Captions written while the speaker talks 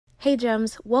Hey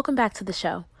Gems, welcome back to the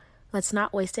show. Let's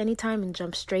not waste any time and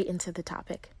jump straight into the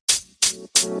topic.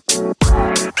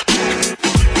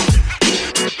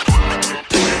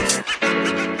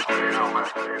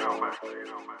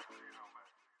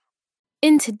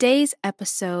 In today's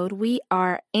episode, we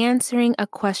are answering a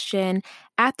question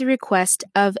at the request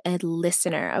of a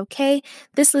listener, okay?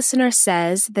 This listener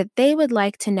says that they would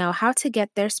like to know how to get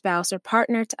their spouse or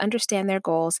partner to understand their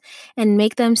goals and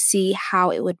make them see how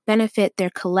it would benefit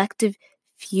their collective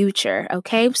future,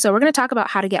 okay? So we're going to talk about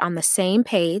how to get on the same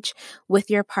page with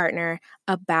your partner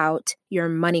about your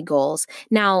money goals.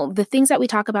 Now, the things that we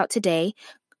talk about today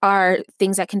are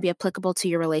things that can be applicable to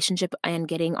your relationship and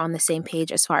getting on the same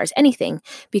page as far as anything,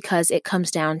 because it comes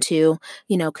down to,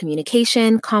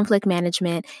 communication, conflict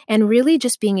management, and really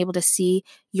just being able to see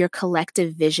your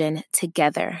collective vision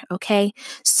together. Okay.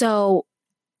 So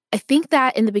I think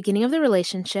that in the beginning of the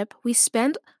relationship, we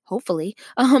spend hopefully,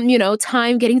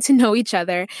 time getting to know each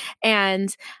other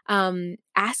and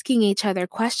asking each other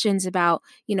questions about,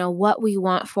 what we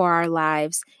want for our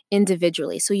lives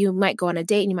individually. So you might go on a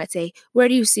date and you might say, where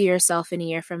do you see yourself in a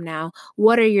year from now?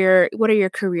 What are your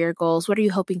career goals? What are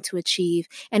you hoping to achieve?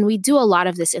 And we do a lot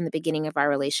of this in the beginning of our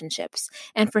relationships.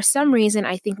 And for some reason,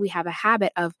 I think we have a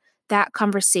habit of that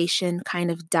conversation kind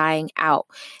of dying out.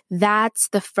 That's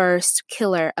the first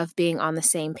killer of being on the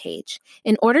same page.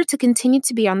 In order to continue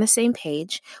to be on the same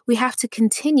page, we have to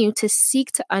continue to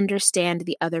seek to understand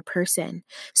the other person.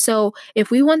 So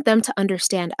if we want them to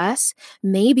understand us,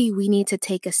 maybe we need to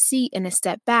take a seat and a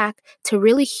step back to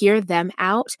really hear them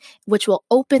out, which will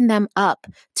open them up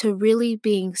to really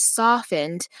being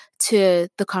softened to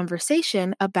the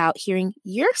conversation about hearing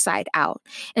your side out.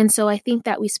 And so I think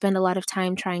that we spend a lot of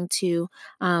time trying to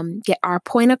get our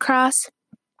point across.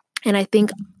 And I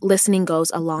think listening goes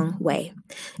a long way.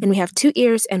 And we have 2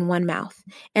 ears and 1 mouth.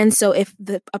 And so if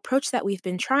the approach that we've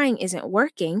been trying isn't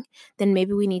working, then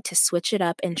maybe we need to switch it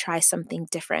up and try something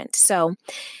different. So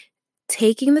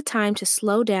taking the time to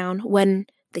slow down when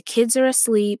the kids are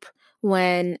asleep,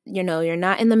 when, you're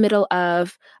not in the middle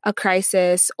of a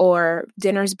crisis or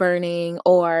dinner's burning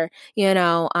or,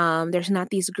 there's not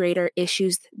these greater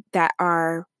issues that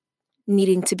are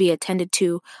needing to be attended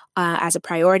to as a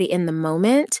priority in the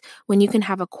moment, when you can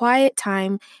have a quiet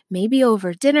time, maybe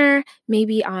over dinner,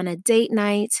 maybe on a date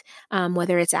night,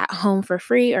 whether it's at home for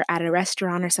free or at a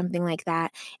restaurant or something like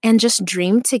that, and just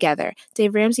dream together.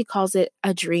 Dave Ramsey calls it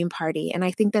a dream party. And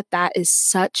I think that that is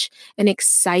such an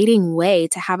exciting way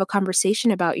to have a conversation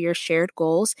about your shared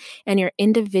goals and your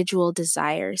individual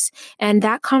desires. And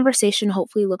that conversation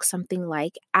hopefully looks something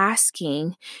like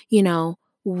asking,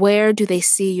 where do they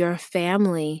see your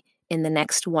family in the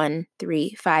next 1,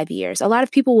 3, 5 years? A lot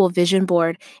of people will vision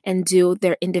board and do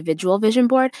their individual vision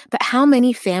board, but how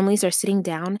many families are sitting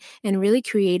down and really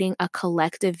creating a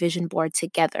collective vision board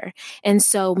together? And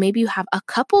so maybe you have a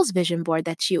couple's vision board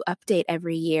that you update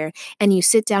every year, and you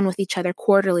sit down with each other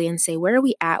quarterly and say, where are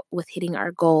we at with hitting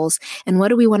our goals? And what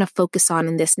do we want to focus on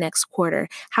in this next quarter?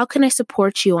 How can I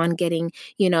support you on getting,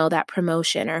 that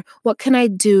promotion? Or what can I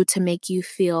do to make you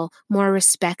feel more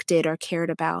respected or cared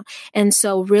about? And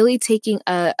so really taking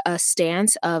a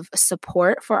stance of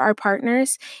support for our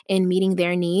partners in meeting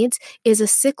their needs is a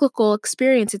cyclical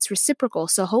experience. It's reciprocal.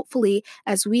 So hopefully,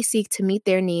 as we seek to meet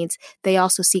their needs, they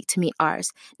also seek to meet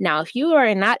ours. Now, if you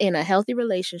are not in a healthy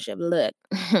relationship, look,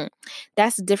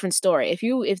 that's a different story. If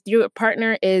your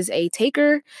partner is a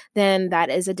taker, then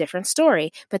that is a different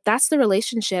story. But that's the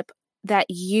relationship that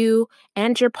you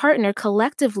and your partner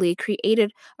collectively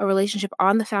created, a relationship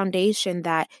on the foundation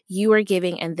that you were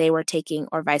giving and they were taking,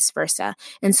 or vice versa.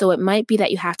 And so it might be that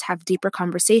you have to have deeper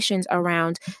conversations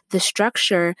around the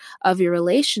structure of your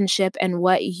relationship and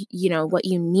what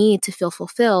you need to feel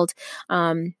fulfilled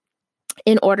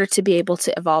in order to be able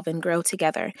to evolve and grow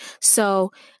together.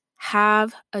 So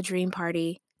have a dream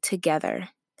party together.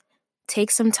 Take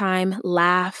some time,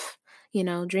 laugh,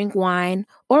 drink wine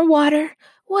or water,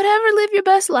 whatever, live your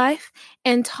best life,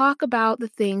 and talk about the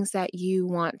things that you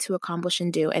want to accomplish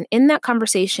and do. And in that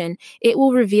conversation, it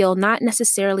will reveal not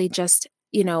necessarily just,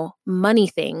 money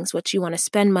things, what you want to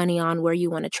spend money on, where you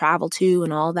want to travel to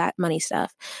and all that money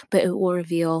stuff, but it will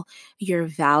reveal your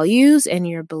values and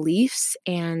your beliefs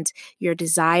and your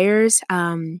desires,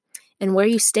 and where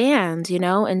you stand,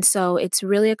 And so it's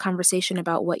really a conversation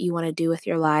about what you want to do with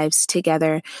your lives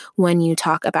together when you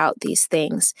talk about these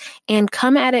things. And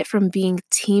come at it from being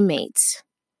teammates.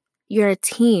 You're a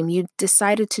team. You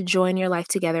decided to join your life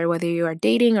together, whether you are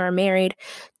dating or married,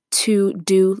 to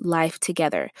do life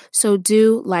together. So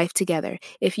do life together.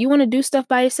 If you want to do stuff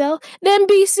by yourself, then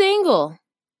be single.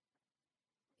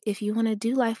 If you want to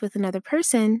do life with another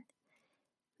person,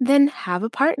 then have a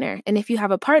partner. And if you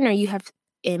have a partner, you have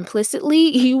implicitly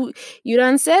you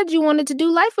done said you wanted to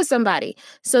do life with somebody.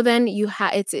 So then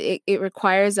it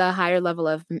requires a higher level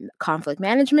of conflict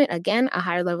management, again, a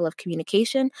higher level of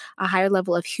communication, a higher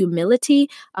level of humility,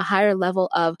 a higher level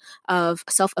of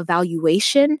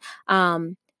self-evaluation,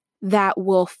 that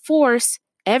will force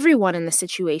everyone in the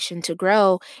situation to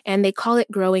grow. And they call it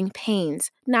growing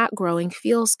pains, not growing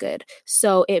feels good.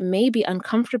 So it may be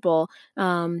uncomfortable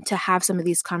to have some of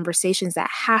these conversations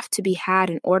that have to be had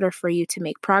in order for you to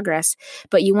make progress.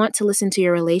 But you want to listen to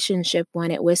your relationship when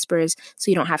it whispers,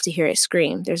 so you don't have to hear it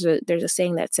scream. There's a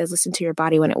saying that says, listen to your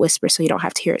body when it whispers, so you don't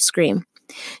have to hear it scream.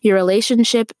 Your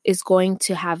relationship is going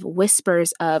to have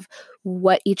whispers of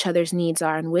what each other's needs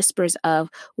are, and whispers of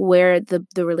where the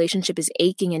relationship is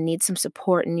aching and needs some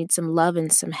support and needs some love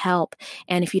and some help.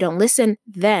 And if you don't listen,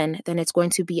 then it's going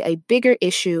to be a bigger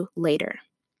issue later.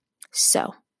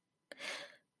 So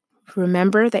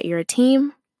remember that you're a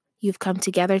team. You've come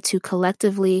together to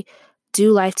collectively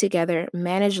do life together,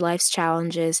 manage life's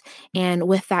challenges. And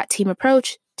with that team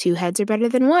approach, two heads are better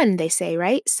than one, they say,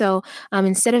 right? So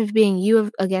instead of being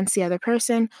you against the other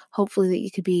person, hopefully that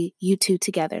you could be you two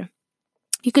together.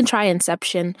 You can try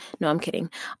Inception. No, I'm kidding.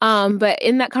 But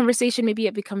in that conversation, maybe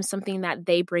it becomes something that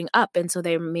they bring up. And so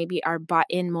they maybe are bought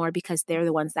in more because they're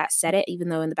the ones that said it, even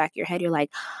though in the back of your head, you're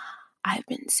like, I've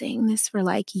been saying this for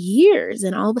like years,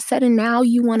 and all of a sudden now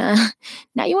you want to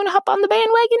hop on the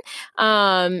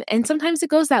bandwagon. And sometimes it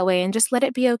goes that way, and just let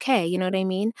it be okay. You know what I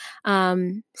mean?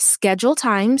 Schedule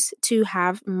times to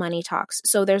have money talks.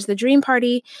 So there's the dream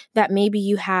party that maybe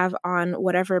you have on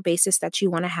whatever basis that you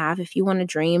want to have. If you want to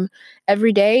dream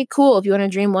every day, cool. If you want to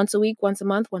dream once a week, once a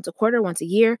month, once a quarter, once a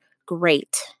year,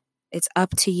 great. It's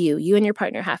up to you. You and your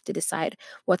partner have to decide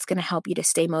what's going to help you to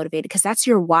stay motivated, because that's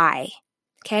your why.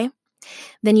 Okay?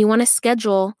 Then you want to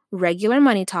schedule regular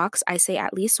money talks. I say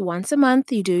at least once a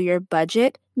month, you do your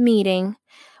budget meeting.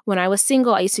 When I was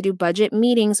single, I used to do budget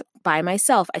meetings by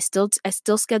myself. I still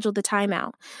scheduled the time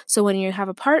out. So when you have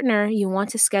a partner, you want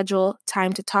to schedule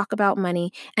time to talk about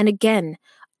money. And again,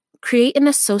 create an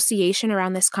association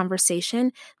around this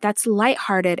conversation that's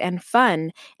lighthearted and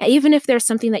fun. Even if there's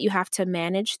something that you have to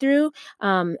manage through,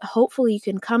 hopefully you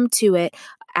can come to it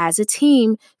as a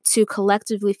team to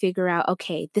collectively figure out,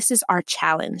 okay, this is our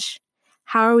challenge.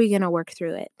 How are we going to work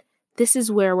through it? This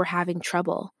is where we're having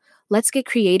trouble. Let's get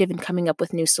creative in coming up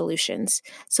with new solutions.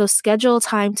 So schedule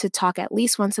time to talk at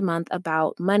least once a month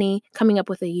about money, coming up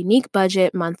with a unique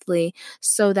budget monthly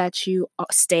so that you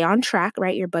stay on track,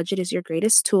 right? Your budget is your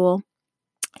greatest tool.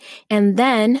 And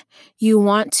then you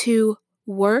want to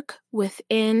work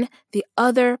within the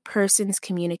other person's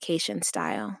communication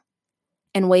style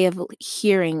and way of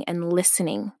hearing and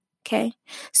listening. Okay.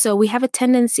 So we have a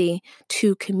tendency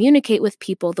to communicate with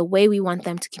people the way we want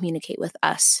them to communicate with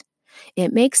us.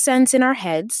 It makes sense in our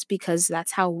heads because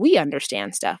that's how we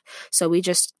understand stuff. So we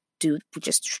just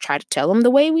try to tell them the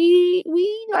way we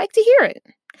like to hear it.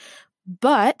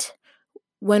 But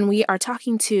when we are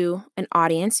talking to an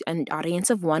audience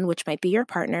of one, which might be your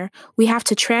partner, we have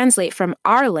to translate from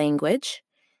our language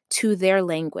to their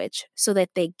language so that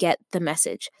they get the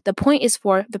message. The point is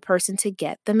for the person to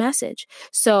get the message.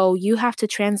 So you have to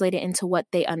translate it into what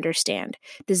they understand.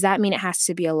 Does that mean it has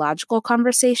to be a logical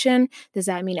conversation? Does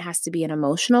that mean it has to be an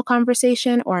emotional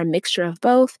conversation or a mixture of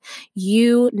both?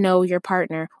 You know your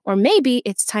partner, or maybe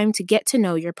it's time to get to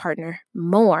know your partner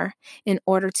more in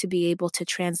order to be able to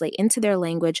translate into their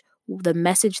language the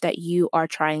message that you are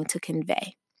trying to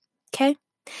convey. Okay?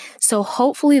 So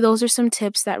hopefully those are some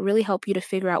tips that really help you to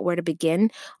figure out where to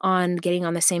begin on getting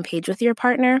on the same page with your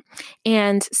partner.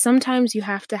 And sometimes you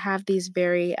have to have these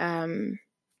very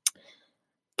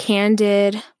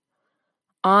candid,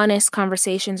 honest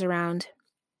conversations around,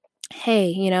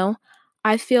 hey,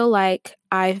 I feel like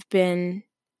I've been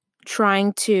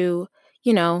trying to,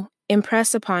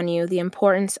 impress upon you the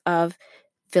importance of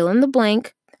fill in the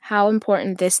blank, how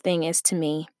important this thing is to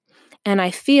me. And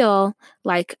I feel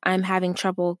like I'm having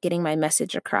trouble getting my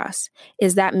message across.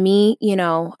 Is that me,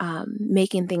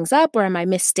 making things up, or am I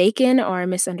mistaken or a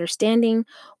misunderstanding,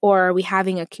 or are we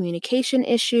having a communication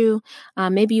issue?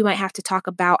 Maybe you might have to talk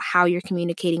about how you're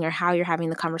communicating or how you're having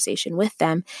the conversation with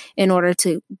them in order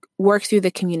to work through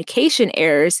the communication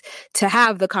errors to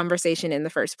have the conversation in the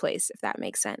first place, if that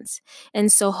makes sense.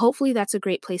 And so hopefully that's a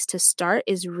great place to start,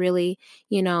 is really,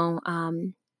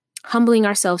 humbling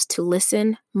ourselves to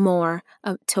listen more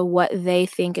to what they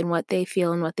think and what they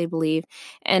feel and what they believe,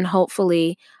 and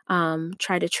hopefully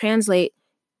try to translate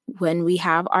when we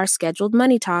have our scheduled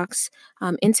money talks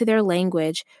into their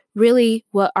language, really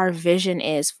what our vision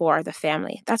is for the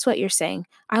family. That's what you're saying.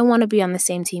 I want to be on the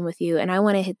same team with you, and I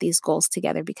want to hit these goals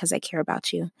together because I care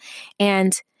about you.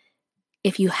 And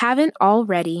if you haven't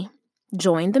already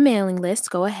joined the mailing list,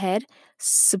 go ahead,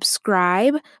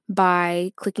 subscribe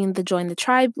by clicking the Join the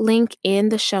Tribe link in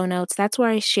the show notes. That's where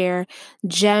I share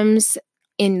gems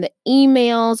in the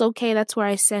emails. Okay, that's where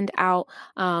I send out.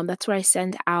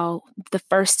 The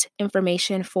first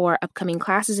information for upcoming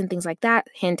classes and things like that.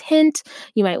 Hint, hint.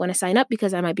 You might want to sign up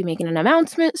because I might be making an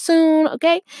announcement soon.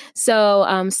 Okay,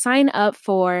 so sign up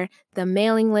for the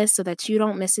mailing list so that you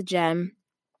don't miss a gem.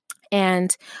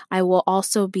 And I will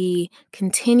also be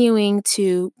continuing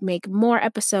to make more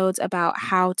episodes about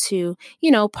how to,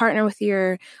 partner with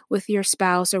your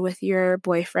spouse or with your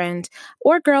boyfriend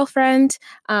or girlfriend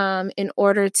in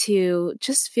order to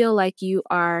just feel like you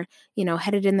are,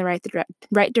 headed in the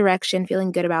right direction,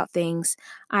 feeling good about things.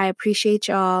 I appreciate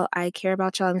y'all. I care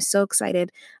about y'all. I'm so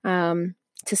excited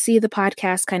to see the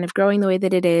podcast kind of growing the way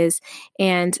that it is.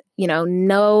 And,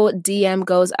 no DM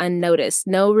goes unnoticed.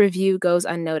 No review goes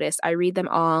unnoticed. I read them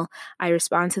all. I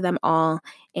respond to them all.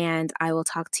 And I will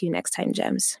talk to you next time,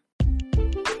 Gems.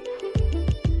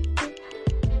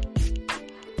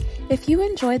 If you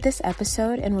enjoyed this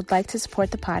episode and would like to support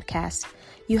the podcast,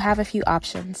 you have a few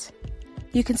options.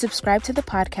 You can subscribe to the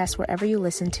podcast wherever you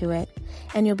listen to it,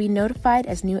 and you'll be notified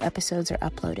as new episodes are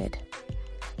uploaded.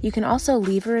 You can also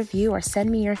leave a review or send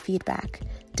me your feedback.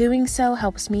 Doing so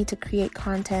helps me to create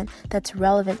content that's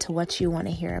relevant to what you want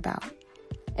to hear about.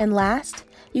 And last,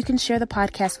 you can share the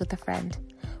podcast with a friend.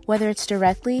 Whether it's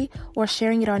directly or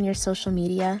sharing it on your social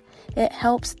media, it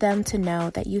helps them to know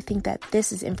that you think that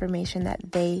this is information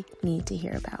that they need to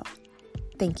hear about.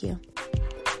 Thank you.